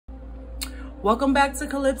Welcome back to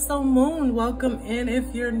Calypso Moon. Welcome in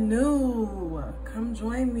if you're new. Come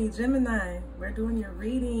join me, Gemini. We're doing your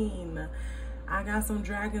reading. I got some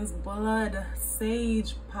dragon's blood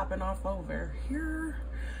sage popping off over here.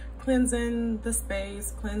 Cleansing the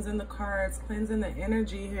space, cleansing the cards, cleansing the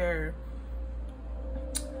energy here.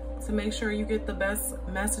 To make sure you get the best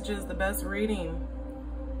messages, the best reading.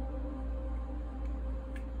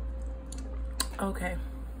 Okay,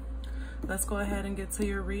 let's go ahead and get to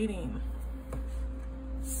your reading.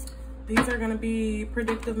 These are going to be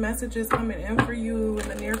predictive messages coming in for you in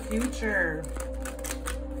the near future.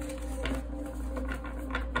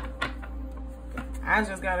 I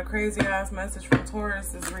just got a crazy ass message from Taurus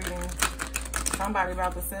this reading. Somebody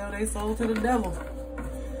about to sell their soul to the devil.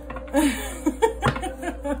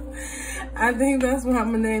 I think that's what I'm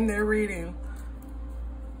going to name their reading.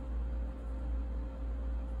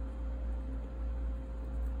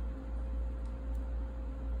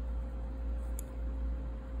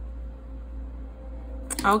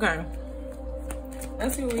 Okay,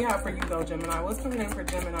 let's see what we have for you though, Gemini. What's coming in for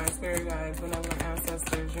Gemini, spirit guides, benevolent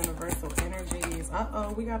ancestors, universal energies?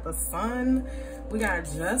 Uh-oh, we got the sun, we got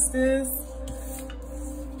justice,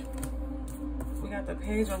 we got the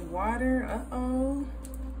page of water. Uh-oh,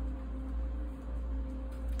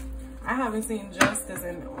 I haven't seen justice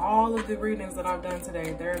in all of the readings that I've done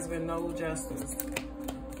today. There's been no justice.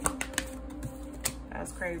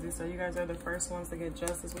 That's crazy. So you guys are the first ones to get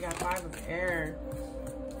justice. We got 5 of air.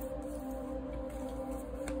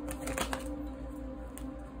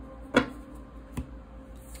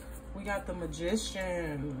 We got the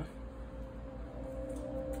magician.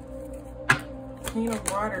 Queen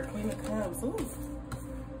of water, queen of cups. Ooh.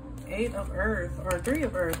 8 of earth, or 3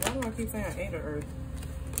 of earth. Why do I keep saying 8 of earth?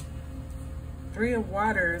 3 of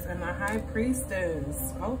waters and the high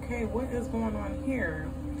priestess. Okay, what is going on here?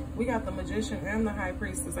 We got the magician and the high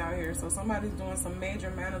priestess out here. So somebody's doing some major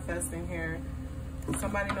manifesting here.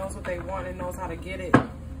 Somebody knows what they want and knows how to get it.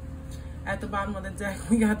 At the bottom of the deck,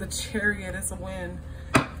 we got the chariot. It's a win.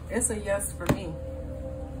 It's a yes for me.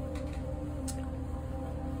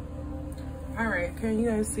 All right, can you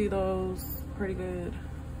guys see those? Pretty good.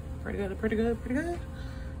 Pretty good, pretty good, pretty good.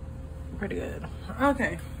 Pretty good.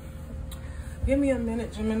 Okay. Give me a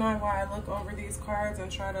minute, Gemini, while I look over these cards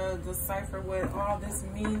and try to decipher what all this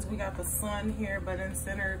means. We got the sun here, but in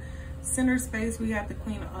center space, we have the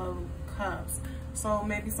queen of cups. So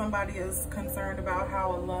maybe somebody is concerned about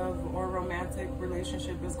how a love or romantic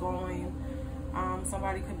relationship is going.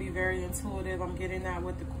 Somebody could be very intuitive. I'm getting that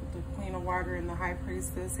with the queen of water and the high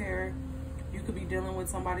priestess here. You could be dealing with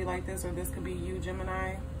somebody like this, or this could be you,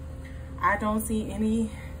 Gemini. I don't see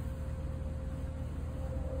any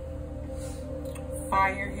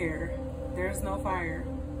fire here. There's no fire.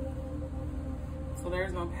 So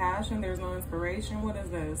there's no passion, there's no inspiration. What is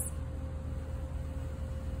this?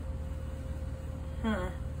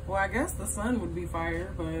 Well, I guess the sun would be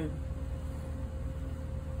fire, but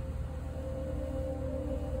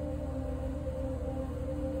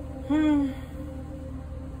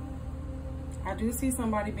I do see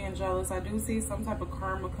somebody being jealous. I do see some type of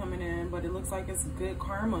karma coming in, but it looks like it's good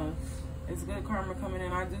karma. It's good karma coming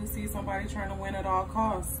in. I do see somebody trying to win at all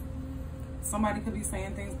costs. Somebody could be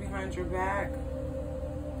saying things behind your back.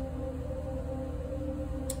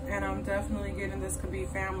 And I'm definitely getting this could be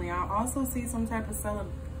family. I also see some type of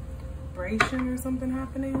celebration or something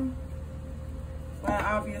happening. But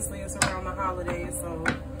obviously it's around the holidays, so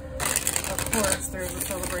of course there's a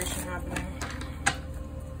celebration happening.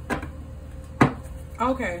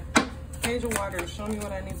 Okay, page of water, show me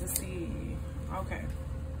what I need to see. Okay.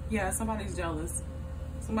 Yeah, somebody's jealous.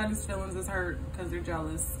 Somebody's feelings is hurt because they're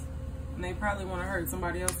jealous. And they probably want to hurt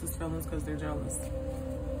somebody else's feelings because they're jealous.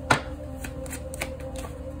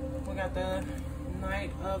 We got the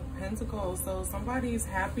Knight of Pentacles. So somebody's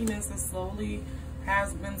happiness is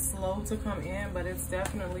has been slow to come in, but it's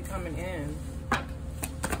definitely coming in.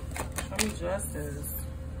 Show me justice.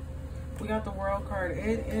 We got the World card.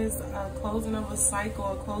 It is a closing of a cycle,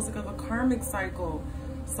 a closing of a karmic cycle.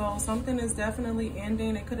 So something is definitely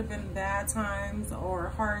ending. It could have been bad times or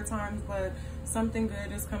hard times, but something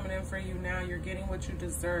good is coming in for you now. You're getting what you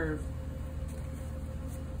deserve.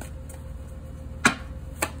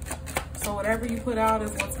 So whatever you put out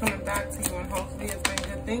is what's coming back to you, and hopefully it's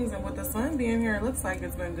been good things. And with the sun being here, it looks like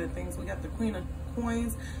it's been good things. We got the Queen of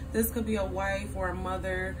Coins. This could be a wife or a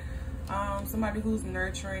mother, somebody who's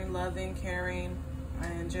nurturing, loving, caring,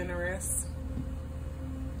 and generous.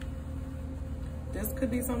 This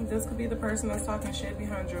could be the person that's talking shit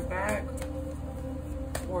behind your back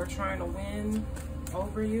or trying to win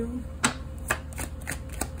over you,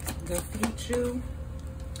 defeat you.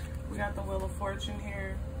 We got the Wheel of Fortune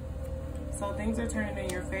here. So things are turning in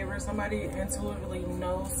your favor. Somebody intuitively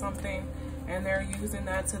knows something and they're using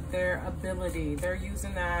that to their ability. They're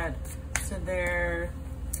using that to their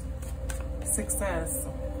success.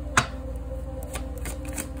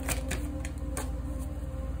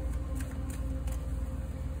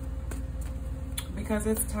 Because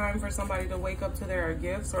it's time for somebody to wake up to their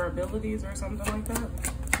gifts or abilities or something like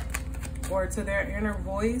that. Or to their inner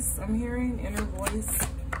voice. I'm hearing inner voice.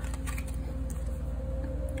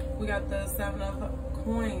 We got the 7 of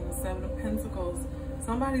coins, 7 of pentacles.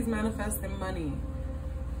 Somebody's manifesting money.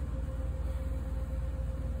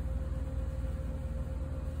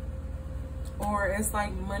 Or it's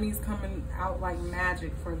like money's coming out like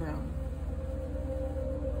magic for them.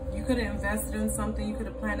 You could have invested in something. You could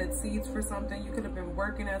have planted seeds for something. You could have been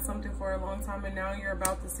working at something for a long time, and now you're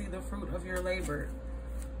about to see the fruit of your labor.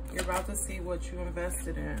 You're about to see what you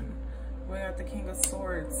invested in. We got the King of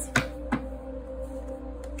Swords.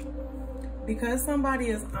 Because somebody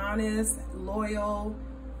is honest, loyal,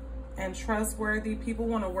 and trustworthy, people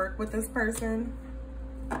want to work with this person.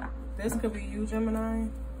 This could be you, Gemini.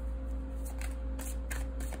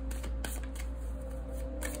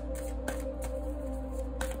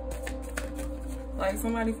 Like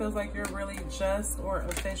somebody feels like you're really just or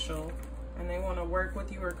official and they want to work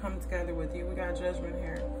with you or come together with you. We got Judgment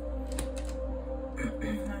here.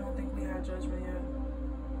 I don't think we had Judgment yet.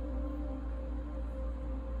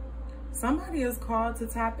 Somebody is called to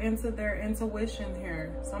tap into their intuition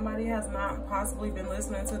here. Somebody has not possibly been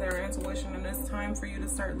listening to their intuition, and it's time for you to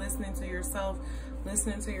start listening to yourself,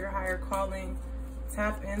 listening to your higher calling.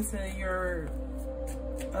 Tap into your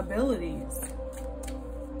abilities.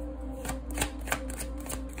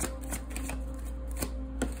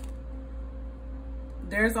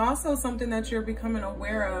 There's also something that you're becoming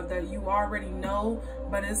aware of that you already know,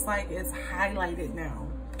 but it's like it's highlighted now.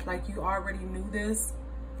 Like you already knew this.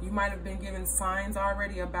 You might have been given signs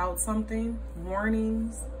already about something,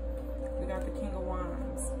 warnings. We got the King of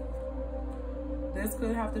Wands. This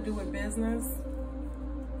could have to do with business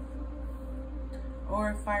or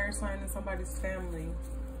a fire sign in somebody's family.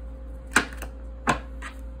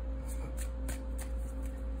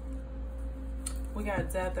 We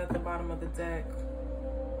got Death at the bottom of the deck.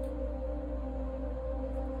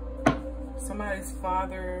 Somebody's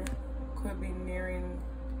father could be nearing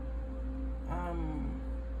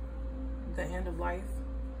the end of life.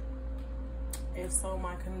 If so,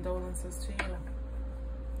 my condolences to you.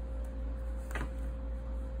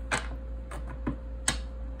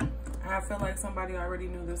 I feel like somebody already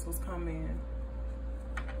knew this was coming.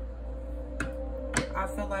 I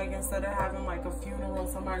feel like instead of having like a funeral,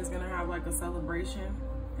 somebody's gonna have like a celebration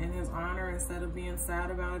in his honor. Instead of being sad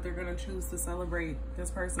about it, they're gonna choose to celebrate this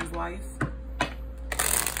person's life.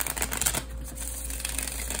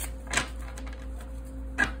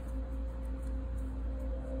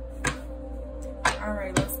 All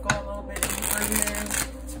right, let's go a little bit deeper here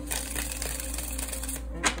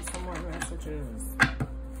into some more messages.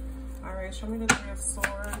 All right, show me the Three of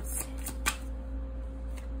Swords,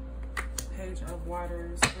 Page of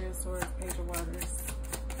Waters, Three of Swords, Page of Waters.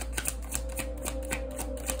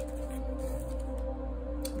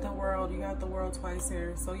 The World, you got the World twice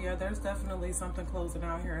here. So yeah, there's definitely something closing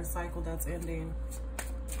out here, a cycle that's ending.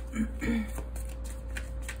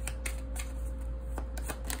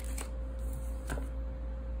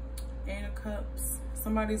 Cups.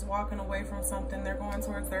 Somebody's walking away from something. They're going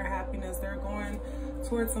towards their happiness. They're going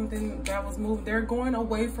towards something that was moving. They're going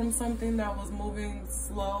away from something that was moving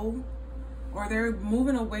slow, or they're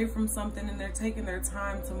moving away from something and they're taking their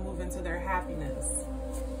time to move into their happiness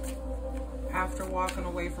after walking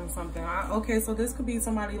away from something. Okay, so this could be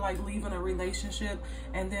somebody like leaving a relationship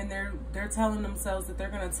and then they're telling themselves that they're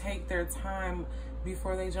going to take their time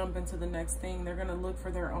before they jump into the next thing. They're going to look for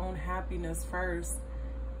their own happiness first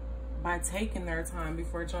by taking their time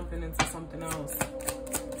before jumping into something else.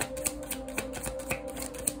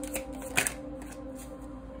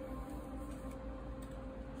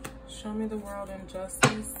 Show me the World and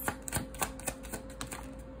Justice.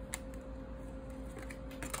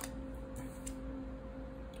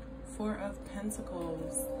 Four of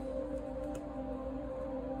Pentacles.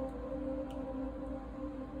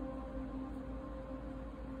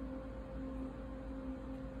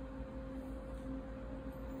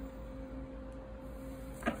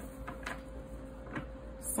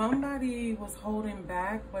 Somebody was holding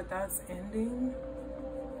back, but that's ending.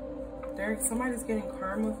 Somebody's getting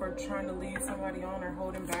karma for trying to lead somebody on or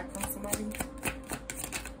holding back from somebody.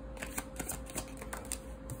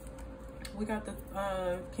 We got the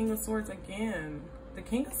King of Swords again. The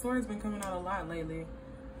King of Swords been coming out a lot lately.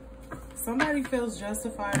 Somebody feels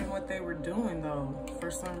justified in what they were doing, though,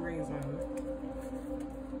 for some reason.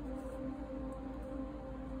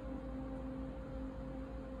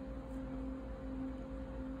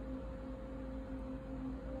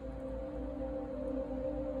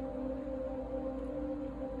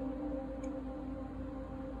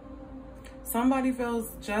 Somebody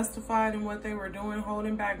feels justified in what they were doing,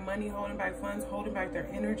 holding back money, holding back funds, holding back their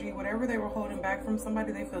energy, whatever they were holding back from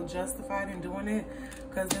somebody, they feel justified in doing it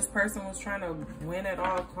because this person was trying to win at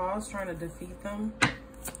all costs, trying to defeat them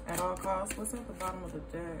at all costs. What's at the bottom of the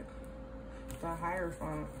deck? The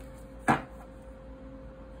Hierophant.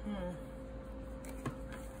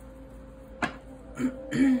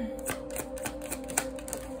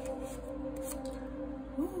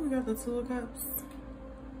 Ooh, we got the Two of Cups.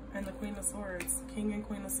 And the Queen of Swords. King and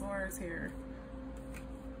Queen of Swords here.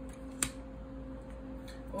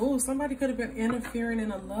 Oh, somebody could have been interfering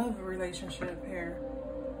in a love relationship here.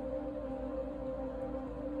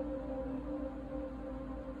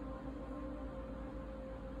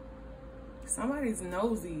 Somebody's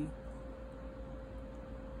nosy.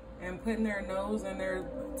 And putting their nose and their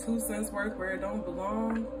 2 cents worth where it don't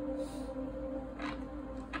belong.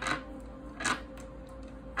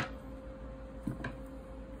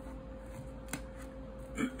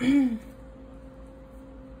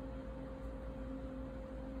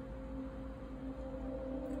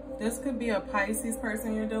 This could be a Pisces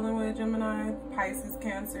person you're dealing with, Gemini, Pisces,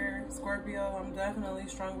 Cancer, Scorpio. I'm definitely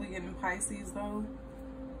strongly getting Pisces though.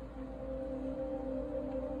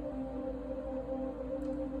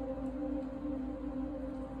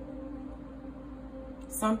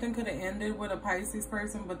 Something could have ended with a Pisces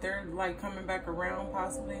person, but they're like coming back around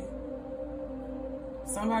possibly.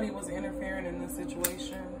 Somebody was interfering in this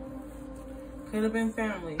situation. Could have been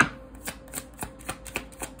family.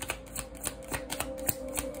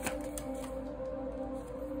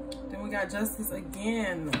 Then we got Justice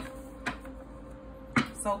again.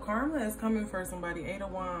 So karma is coming for somebody. 8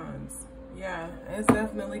 of Wands. Yeah, it's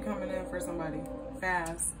definitely coming in for somebody.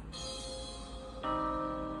 Fast.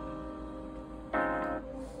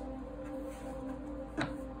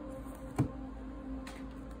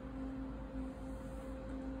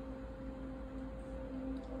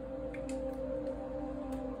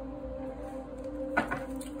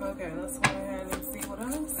 Okay, let's go ahead and see what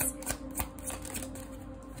else.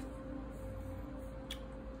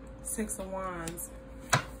 6 of Wands.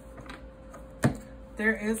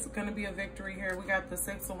 There is going to be a victory here. We got the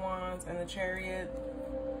 6 of Wands and the Chariot.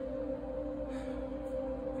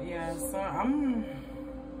 Yeah, so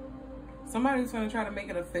somebody's going to try to make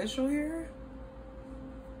it official here.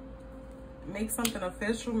 Make something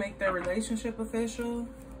official, make their relationship official.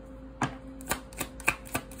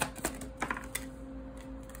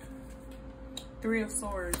 Three of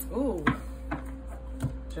Swords. Ooh.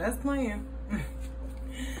 Just playing.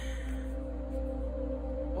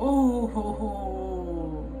 Ooh.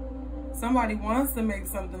 Somebody wants to make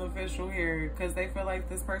something official here because they feel like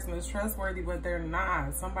this person is trustworthy, but they're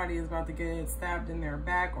not. Somebody is about to get stabbed in their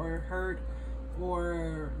back or hurt,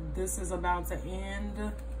 or this is about to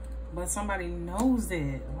end, but somebody knows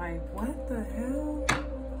it. Like, what the hell?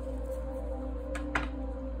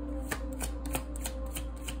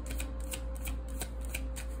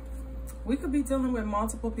 We could be dealing with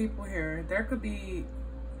multiple people here. There could be,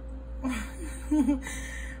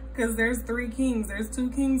 because there's 3 kings. There's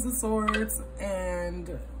 2 kings of swords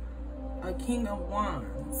and a king of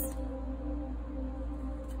wands.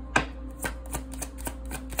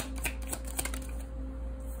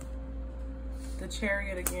 The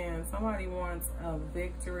Chariot again. Somebody wants a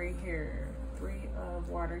victory here. 3 of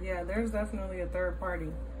water. Yeah, there's definitely a third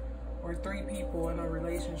party or 3 people in a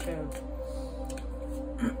relationship.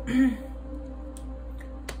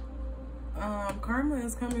 Karma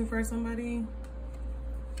is coming for somebody,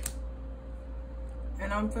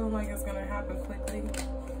 and I'm feeling like it's gonna happen quickly.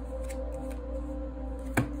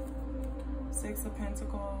 6 of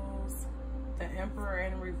Pentacles, the Emperor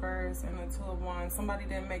in reverse, and the 2 of Wands. Somebody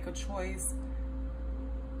didn't make a choice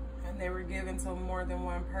and they were given to more than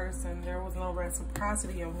one person. There was no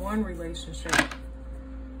reciprocity in one relationship.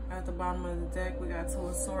 At the bottom of the deck, we got 2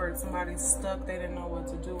 of Swords. Somebody's stuck. They didn't know what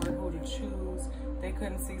to do or who to choose. They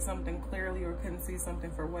couldn't see something clearly or couldn't see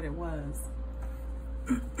something for what it was.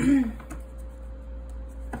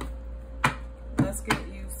 Let's get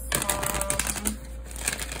you some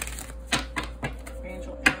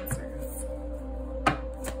angel answers.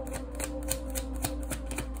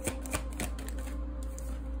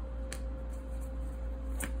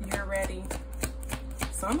 You're ready.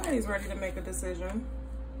 Somebody's ready to make a decision.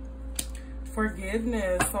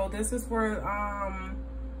 Forgiveness. So this is for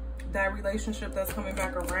that relationship that's coming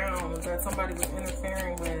back around that somebody was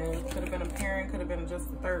interfering with. Could have been a parent, could have been just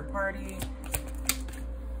a third party.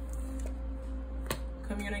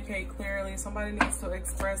 Communicate clearly. Somebody needs to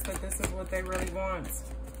express that this is what they really want.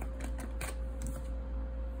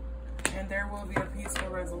 And there will be a peaceful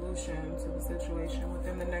resolution to the situation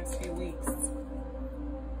within the next few weeks.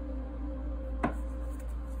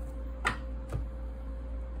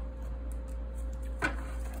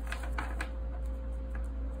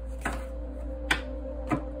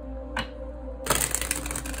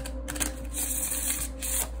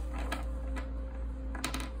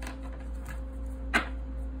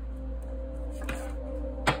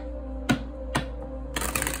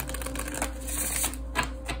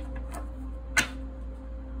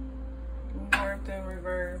 In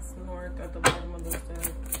reverse, north at the bottom of the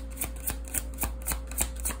deck.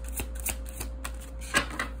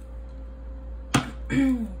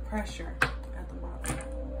 Pressure at the bottom.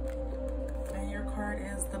 And your card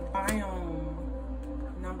is the biome,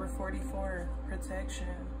 number 44, protection.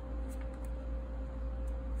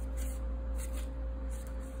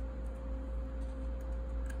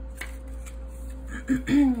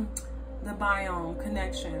 The biome,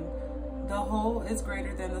 connection. The whole is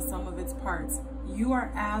greater than the sum of its parts. You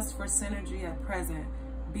are asked for synergy at present.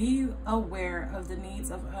 Be aware of the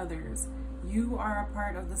needs of others. You are a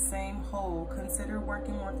part of the same whole. Consider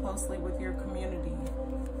working more closely with your community.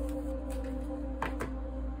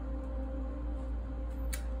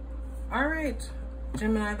 All right,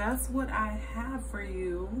 Gemini, that's what I have for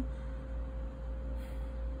you.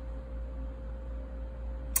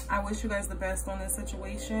 I wish you guys the best on this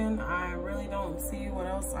situation. I really don't see what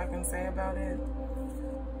else I can say about it.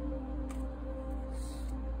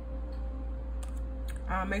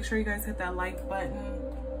 Make sure you guys hit that like button.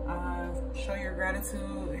 Show your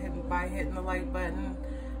gratitude by hitting the like button,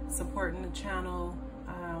 supporting the channel.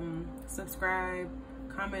 Subscribe,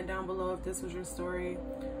 comment down below if this was your story.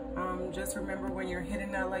 Just remember, when you're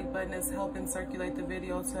hitting that like button, it's helping circulate the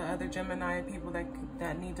video to other Gemini people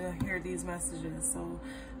that need to hear these messages. So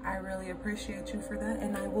I really appreciate you for that,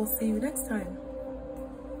 and I will see you next time.